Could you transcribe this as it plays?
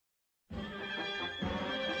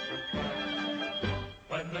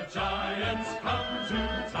Giants come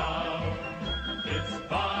to town. It's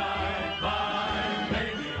bye-bye,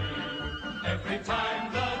 baby. Every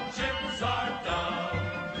time the chips are down.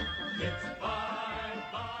 It's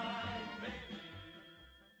bye-bye, baby.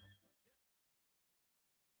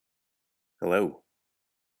 Hello.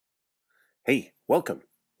 Hey, welcome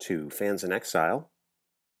to Fans in Exile,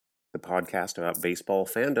 the podcast about baseball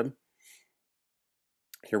fandom.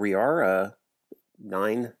 Here we are,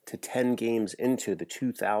 9 to 10 games into the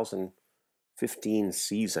 2015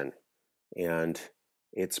 season, and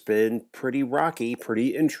it's been pretty rocky,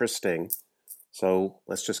 pretty interesting. So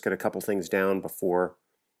let's just get a couple things down before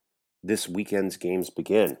this weekend's games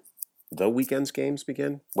begin. The weekend's games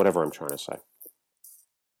begin? Whatever I'm trying to say.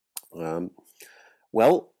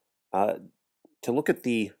 To look at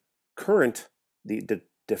the current, the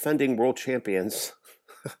defending world champions,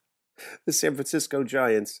 the San Francisco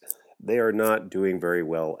Giants, they are not doing very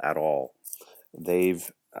well at all.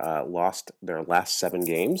 They've lost their last 7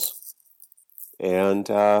 games, and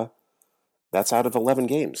that's out of 11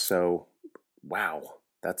 games. So, wow,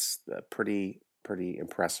 that's a pretty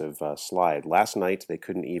impressive slide. Last night, they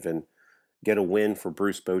couldn't even get a win for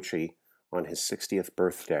Bruce Bochy on his 60th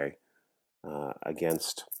birthday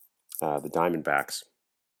against the Diamondbacks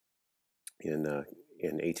in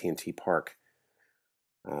AT&T Park.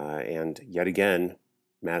 And yet again,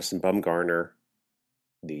 Madison Bumgarner,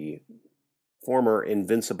 the former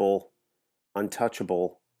invincible,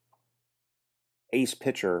 untouchable ace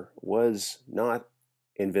pitcher, was not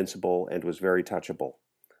invincible and was very touchable.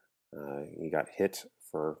 He got hit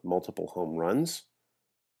for multiple home runs,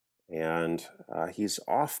 and he's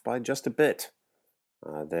off by just a bit.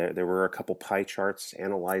 There were a couple pie charts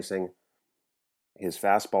analyzing his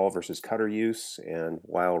fastball versus cutter use, and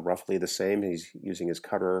while roughly the same, he's using his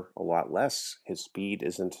cutter a lot less. His speed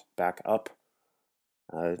isn't back up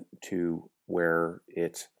to where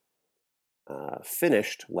it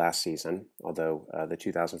finished last season, although the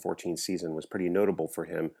 2014 season was pretty notable for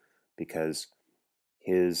him because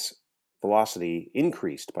his velocity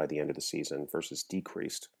increased by the end of the season versus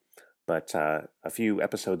decreased. But a few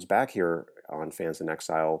episodes back here on Fans in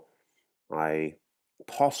Exile, I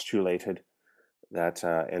postulated that,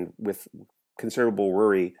 and with considerable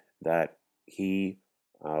worry, that he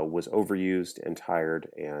was overused and tired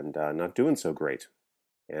and not doing so great.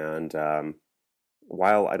 And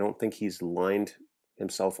while I don't think he's lined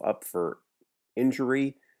himself up for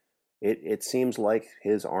injury, it seems like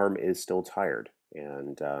his arm is still tired.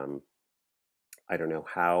 And I don't know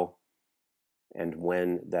how and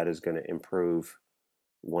when that is going to improve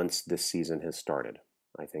once this season has started.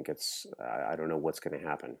 I think I don't know what's going to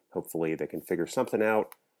happen. Hopefully they can figure something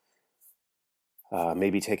out.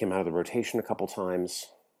 Maybe take him out of the rotation a couple times.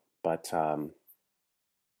 But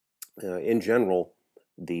in general,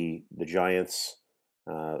 the Giants,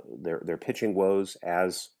 their pitching woes,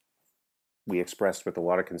 as we expressed with a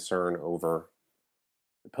lot of concern over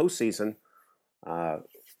the postseason,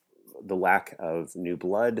 the lack of new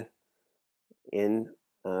blood in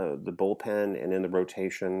the bullpen and in the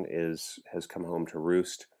rotation has come home to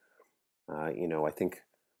roost. I think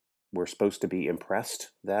we're supposed to be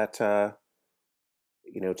impressed that Tim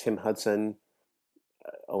Hudson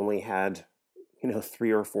only had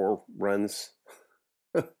 3 or 4 runs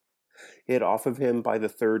hit off of him by the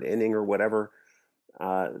 3rd inning or whatever.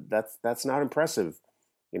 That's not impressive.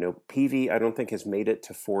 Peavy, I don't think has made it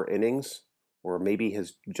to 4 innings, or maybe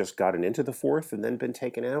has just gotten into the 4th and then been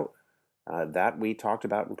taken out. That we talked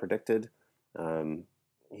about and predicted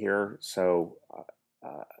here. So,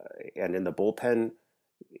 and in the bullpen,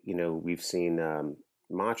 we've seen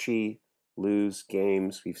Machi lose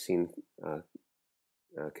games. We've seen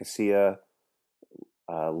Casilla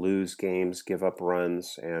lose games, give up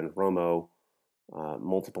runs, and Romo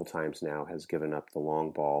multiple times now has given up the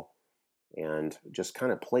long ball and just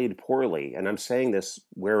kind of played poorly. And I'm saying this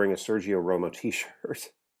wearing a Sergio Romo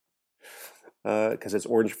t-shirt because it's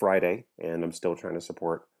Orange Friday, and I'm still trying to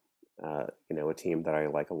support a team that I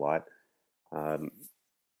like a lot.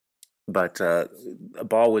 But a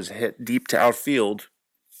ball was hit deep to outfield,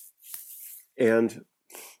 and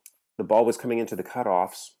the ball was coming into the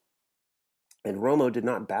cutoffs, and Romo did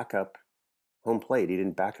not back up home plate. He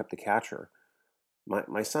didn't back up the catcher.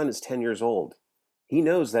 My son is 10 years old. He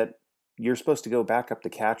knows that you're supposed to go back up the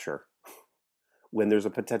catcher when there's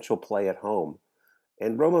a potential play at home.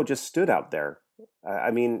 And Romo just stood out there. I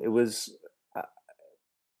mean, it was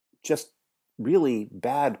just really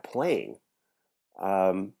bad playing.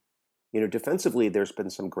 Defensively, there's been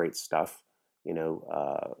some great stuff.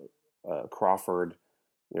 Crawford,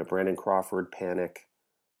 Brandon Crawford, Panic.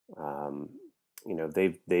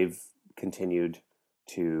 They've continued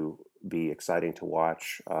to be exciting to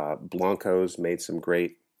watch. Blanco's made some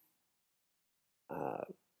great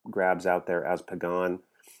grabs out there as Pagan.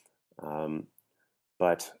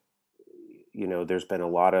 But, there's been a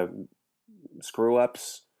lot of screw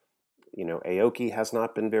ups. Aoki has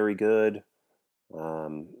not been very good.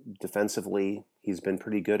 Defensively, he's been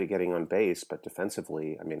pretty good at getting on base, but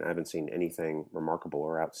defensively, I haven't seen anything remarkable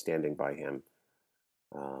or outstanding by him.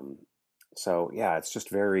 So, yeah, it's just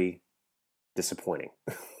very disappointing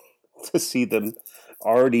to see them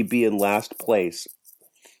already be in last place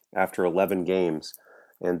after 11 games,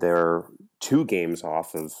 and they're 2 games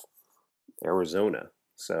off of Arizona.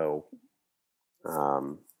 So,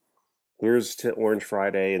 here's to Orange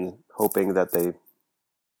Friday and hoping that they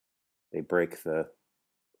break the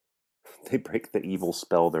evil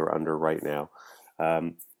spell they're under right now.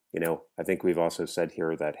 I think we've also said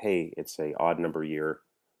here that, hey, it's a odd number year,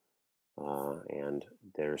 and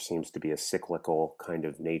there seems to be a cyclical kind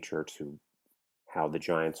of nature to how the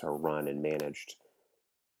Giants are run and managed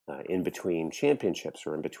in between championships,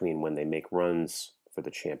 or in between when they make runs for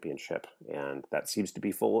the championship, and that seems to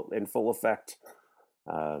be in full effect.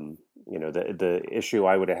 The issue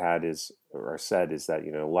I would have had is that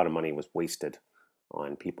a lot of money was wasted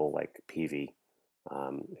on people like Peavy,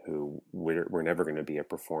 who were never going to be a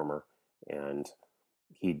performer, and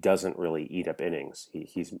he doesn't really eat up innings.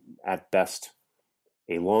 He's at best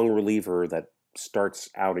a long reliever that starts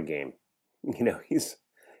out a game.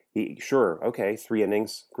 Sure, okay, 3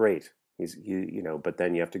 innings, great. But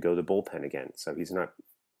then you have to go to the bullpen again. So he's not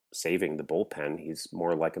saving the bullpen. He's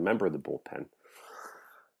more like a member of the bullpen.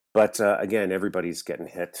 But again, everybody's getting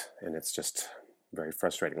hit, and it's just very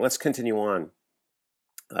frustrating. Let's continue on.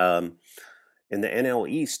 In the NL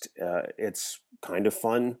East, it's kind of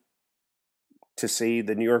fun to see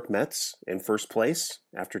the New York Mets in first place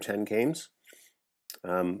after 10 games.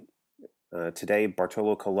 Today,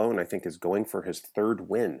 Bartolo Colon, I think, is going for his 3rd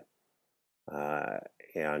win.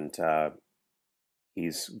 And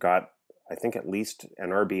he's got, I think, at least an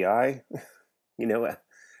RBI,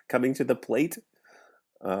 coming to the plate.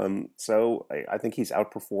 So I think he's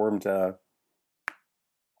outperformed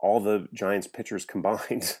all the Giants pitchers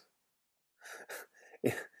combined.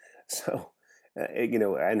 So,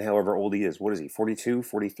 and however old he is, what is he, 42,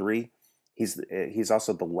 43? He's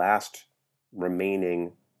also the last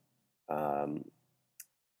remaining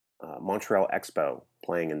Montreal Expo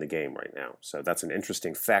playing in the game right now. So that's an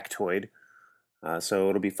interesting factoid. So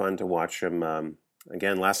it'll be fun to watch him.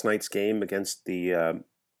 Again, last night's game against the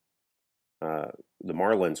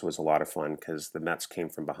Marlins was a lot of fun because the Mets came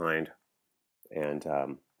from behind and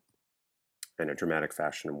in a dramatic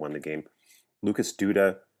fashion and won the game. Lucas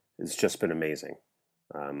Duda has just been amazing.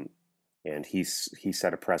 And he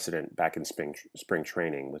set a precedent back in spring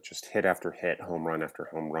training with just hit after hit, home run after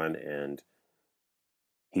home run, and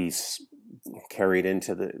he's carried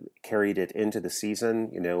it into the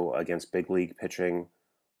season, against big league pitching,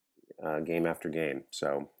 game after game.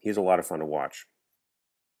 So he's a lot of fun to watch.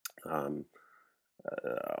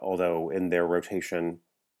 Although in their rotation,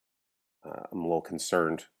 I'm a little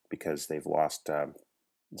concerned because they've lost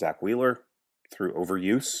Zach Wheeler through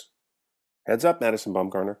overuse. Heads up, Madison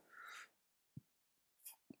Bumgarner.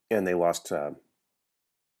 And they lost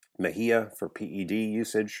Mejia for PED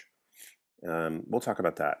usage. We'll talk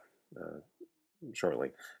about that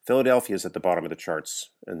shortly. Philadelphia is at the bottom of the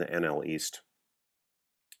charts in the NL East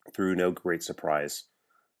through no great surprise.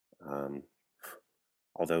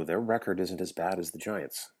 Although their record isn't as bad as the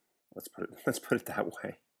Giants. Let's put it that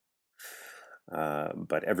way.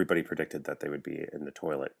 But everybody predicted that they would be in the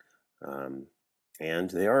toilet. And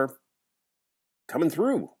they are coming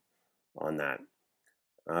through on that.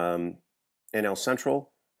 NL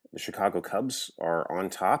Central, the Chicago Cubs are on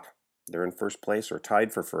top. They're in first place, or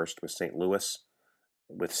tied for first with St. Louis,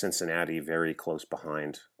 with Cincinnati very close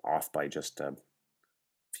behind, off by just a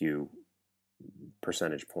few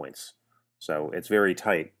percentage points. So it's very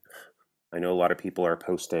tight. I know a lot of people are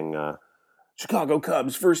posting Chicago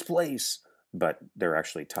Cubs first place, but they're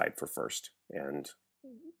actually tied for first. And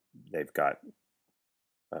they've got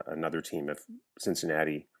another team of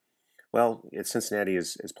Cincinnati. Well, Cincinnati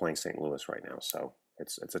is playing St. Louis right now, so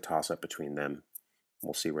it's a toss-up between them.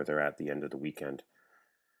 We'll see where they're at the end of the weekend.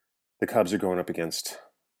 The Cubs are going up against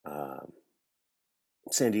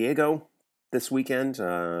San Diego this weekend,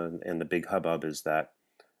 and the big hubbub is that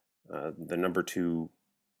the number 2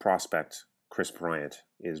 prospect, Chris Bryant,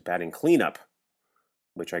 is batting cleanup,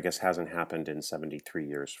 which I guess hasn't happened in 73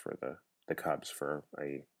 years for the Cubs, for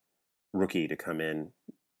a rookie to come in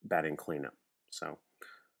batting cleanup. So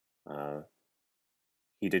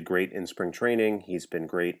he did great in spring training. He's been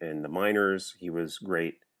great in the minors. He was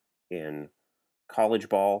great in college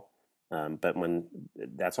ball. But when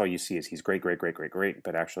that's all you see is he's great, great, great, great, great.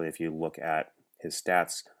 But actually, if you look at his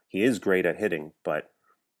stats, he is great at hitting, but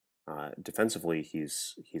defensively,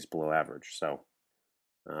 he's below average. So,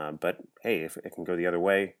 but hey, if it can go the other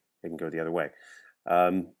way, it can go the other way.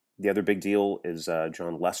 The other big deal is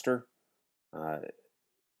Jon Lester.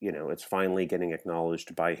 It's finally getting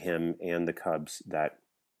acknowledged by him and the Cubs that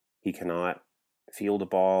he cannot field a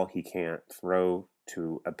ball, he can't throw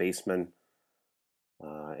to a baseman,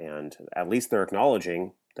 and at least they're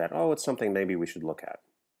acknowledging that, oh, it's something maybe we should look at.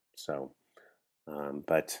 So,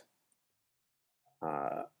 but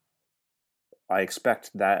I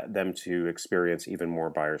expect them to experience even more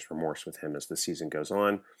buyer's remorse with him as the season goes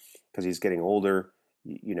on, because he's getting older.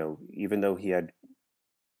 Even though he had,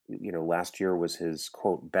 last year was his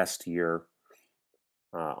quote best year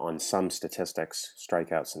on some statistics,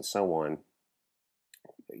 strikeouts and so on.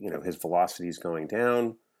 His velocity is going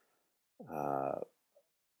down,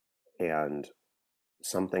 and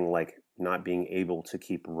something like not being able to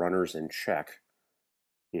keep runners in check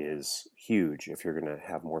is huge if you're going to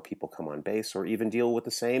have more people come on base, or even deal with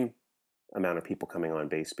the same amount of people coming on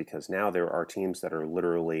base, because now there are teams that are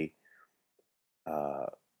literally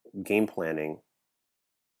game planning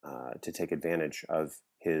to take advantage of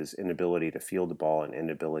his inability to field the ball and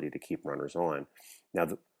inability to keep runners on. Now,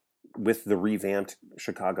 with the revamped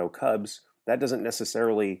Chicago Cubs, that doesn't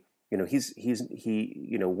necessarily,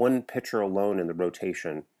 one pitcher alone in the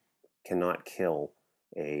rotation cannot kill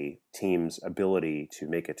a team's ability to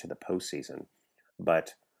make it to the postseason.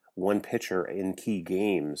 But one pitcher in key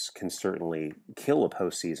games can certainly kill a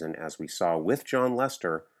postseason, as we saw with Jon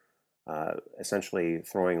Lester, essentially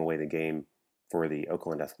throwing away the game for the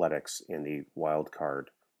Oakland Athletics in the wild card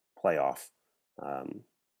playoff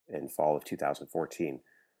in fall of 2014.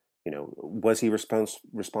 Was he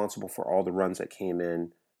responsible for all the runs that came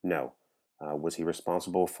in? No. Was he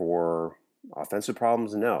responsible for offensive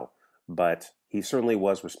problems? No. But he certainly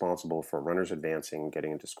was responsible for runners advancing,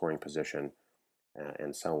 getting into scoring position,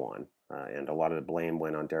 and so on. And a lot of the blame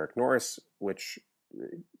went on Derek Norris, which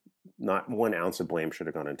not 1 ounce of blame should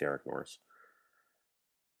have gone on Derek Norris,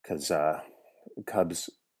 because Cubs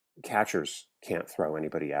catchers can't throw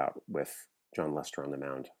anybody out with Jon Lester on the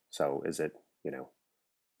mound. So is it,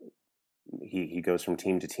 he goes from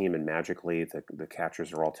team to team and magically the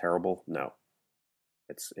catchers are all terrible? No.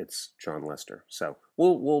 It's Jon Lester. So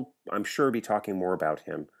we'll I'm sure be talking more about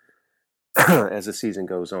him as the season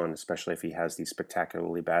goes on, especially if he has these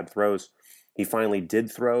spectacularly bad throws. He finally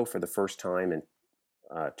did throw for the first time in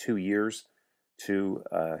 2 years to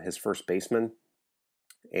his first baseman,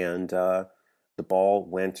 and the ball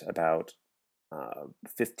went about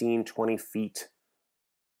 15, 20 feet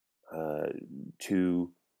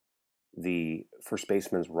to the first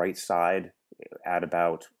baseman's right side at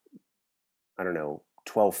about,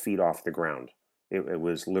 12 feet off the ground. It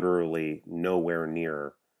was literally nowhere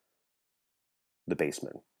near the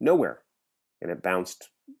baseman. Nowhere. And it bounced,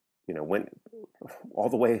 went all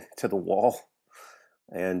the way to the wall.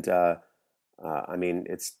 And,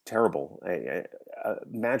 it's terrible.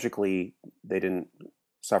 Magically, they didn't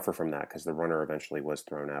suffer from that because the runner eventually was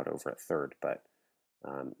thrown out over at third. But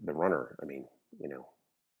the runner, I think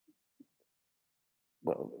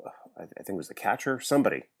it was the catcher,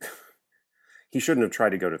 somebody. He shouldn't have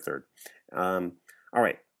tried to go to third. All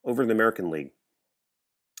right, over in the American League.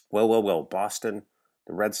 Well, Boston,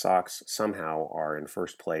 the Red Sox somehow are in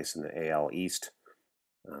first place in the AL East,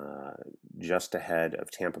 just ahead of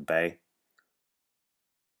Tampa Bay.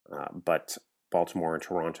 But Baltimore and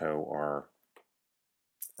Toronto are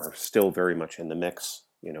still very much in the mix.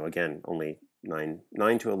 Again, only 9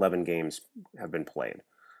 to 11 games have been played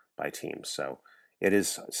by teams. So it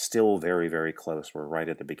is still very, very close. We're right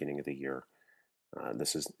at the beginning of the year.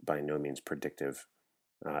 This is by no means predictive,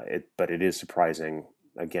 but it is surprising,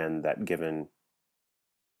 again, that given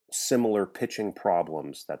similar pitching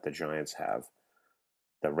problems that the Giants have,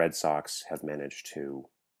 the Red Sox have managed to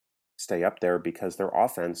stay up there because their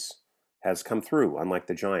offense has come through, unlike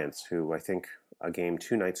the Giants, who I think a game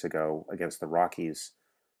 2 nights ago against the Rockies,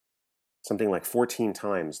 something like 14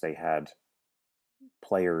 times they had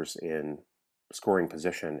players in scoring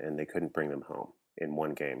position and they couldn't bring them home in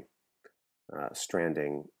one game.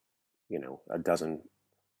 Stranding, a dozen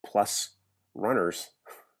plus runners.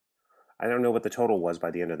 I don't know what the total was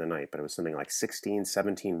by the end of the night, but it was something like 16,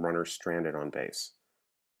 17 runners stranded on base.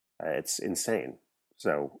 It's insane.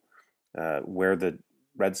 So where the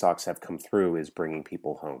Red Sox have come through is bringing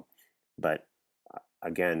people home. But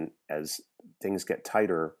again, as things get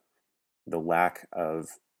tighter, the lack of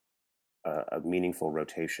a meaningful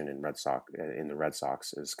rotation in the Red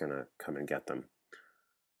Sox is going to come and get them.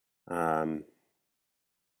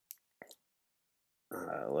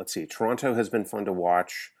 let's see. Toronto has been fun to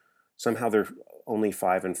watch. Somehow they're only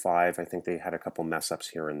 5-5. I think they had a couple mess ups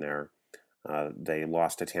here and there. They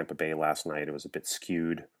lost to Tampa Bay last night. It was a bit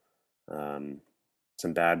skewed.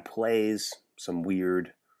 Some bad plays, some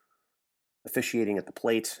weird officiating at the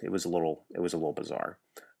plate. It was a little bizarre.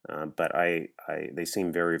 But they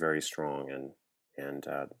seem very, very strong, and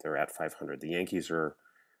they're at 500. The Yankees are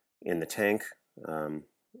in the tank.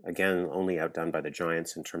 Again, only outdone by the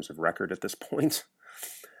Giants in terms of record at this point.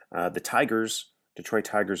 The Detroit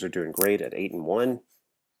Tigers are doing great at 8-1.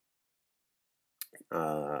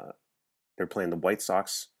 They're playing the White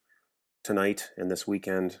Sox tonight and this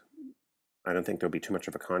weekend. I don't think there'll be too much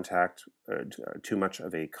of a contest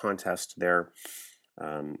there.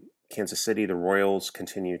 Kansas City, the Royals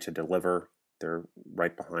continue to deliver. They're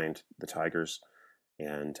right behind the Tigers,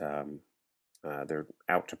 and they're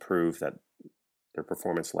out to prove that their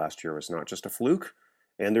performance last year was not just a fluke,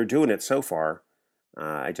 and they're doing it so far.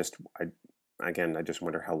 I just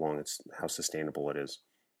wonder how sustainable it is.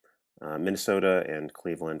 Minnesota and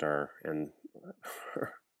Cleveland are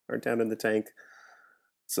down in the tank,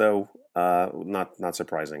 so not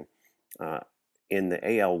surprising. In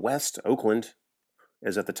the AL West, Oakland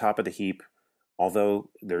is at the top of the heap, although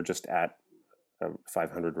they're just at a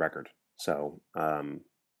 500 record. So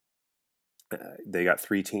they got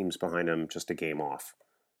 3 teams behind them, just a game off.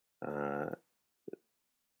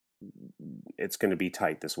 It's going to be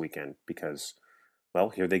tight this weekend because, well,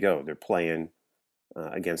 here they go. They're playing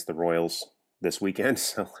against the Royals this weekend,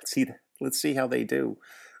 so let's see how they do.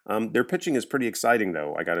 Their pitching is pretty exciting,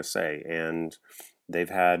 though, I got to say, and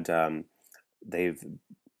they've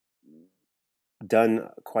done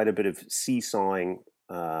quite a bit of seesawing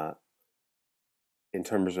in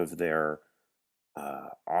terms of their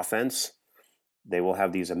offense. They will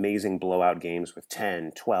have these amazing blowout games with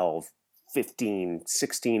 10, 12, 15,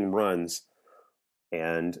 16 runs,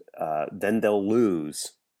 and then they'll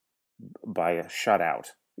lose by a shutout,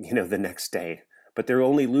 the next day. But they're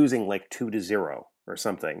only losing like 2-0 or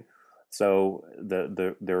something. So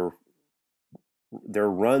their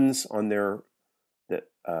runs on their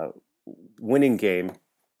winning game.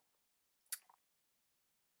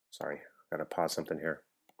 Sorry, got to pause something here.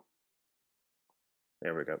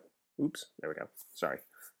 There we go. Oops, there we go. Sorry,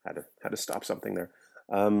 had to stop something there.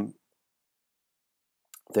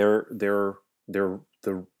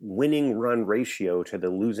 The winning run ratio to the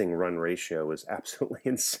losing run ratio is absolutely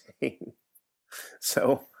insane.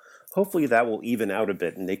 So hopefully that will even out a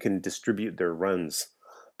bit, and they can distribute their runs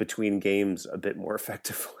between games a bit more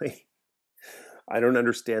effectively. I don't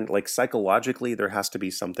understand. Like, psychologically, there has to be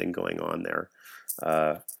something going on there.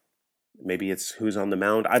 Maybe it's who's on the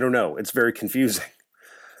mound. I don't know. It's very confusing.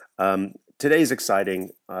 Today's exciting.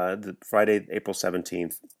 The Friday, April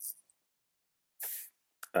 17th,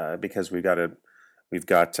 because we've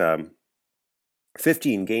got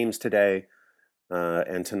 15 games today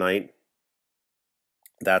and tonight.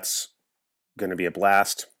 That's going to be a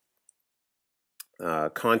blast.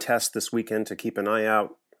 Contest this weekend to keep an eye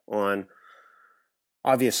out on.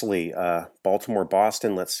 Obviously,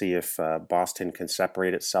 Baltimore-Boston. Let's see if Boston can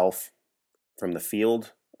separate itself from the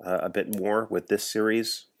field a bit more with this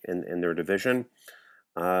series in their division.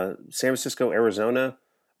 San Francisco-Arizona.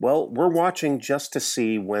 Well, we're watching just to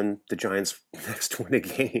see when the Giants next win a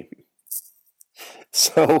game.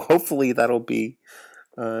 So hopefully that'll be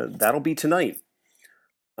tonight.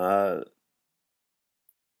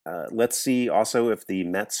 Let's see also if the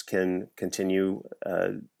Mets can continue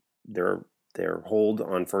their hold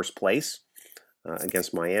on first place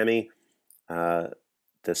against Miami. The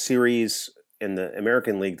series in the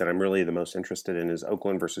American League that I'm really the most interested in is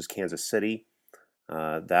Oakland versus Kansas City.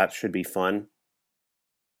 That should be fun.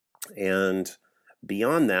 And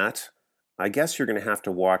beyond that, I guess you're going to have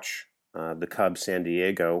to watch the Cubs San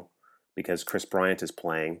Diego because Chris Bryant is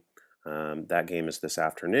playing. That game is this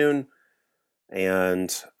afternoon.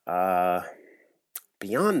 And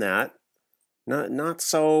beyond that, not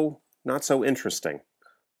so interesting.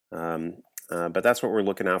 But that's what we're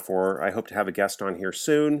looking out for. I hope to have a guest on here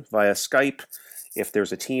soon via Skype. If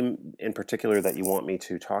there's a team in particular that you want me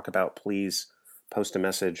to talk about, please post a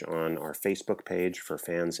message on our Facebook page for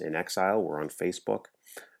Fans in Exile. We're on Facebook.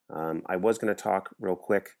 I was going to talk real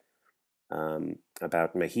quick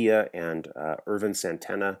about Mejia and Irvin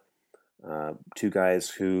Santana, 2 guys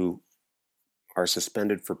who are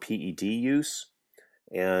suspended for PED use.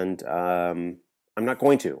 And I'm not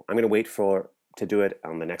going to. I'm going to wait to do it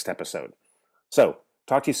on the next episode. So,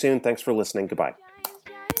 talk to you soon. Thanks for listening. Goodbye.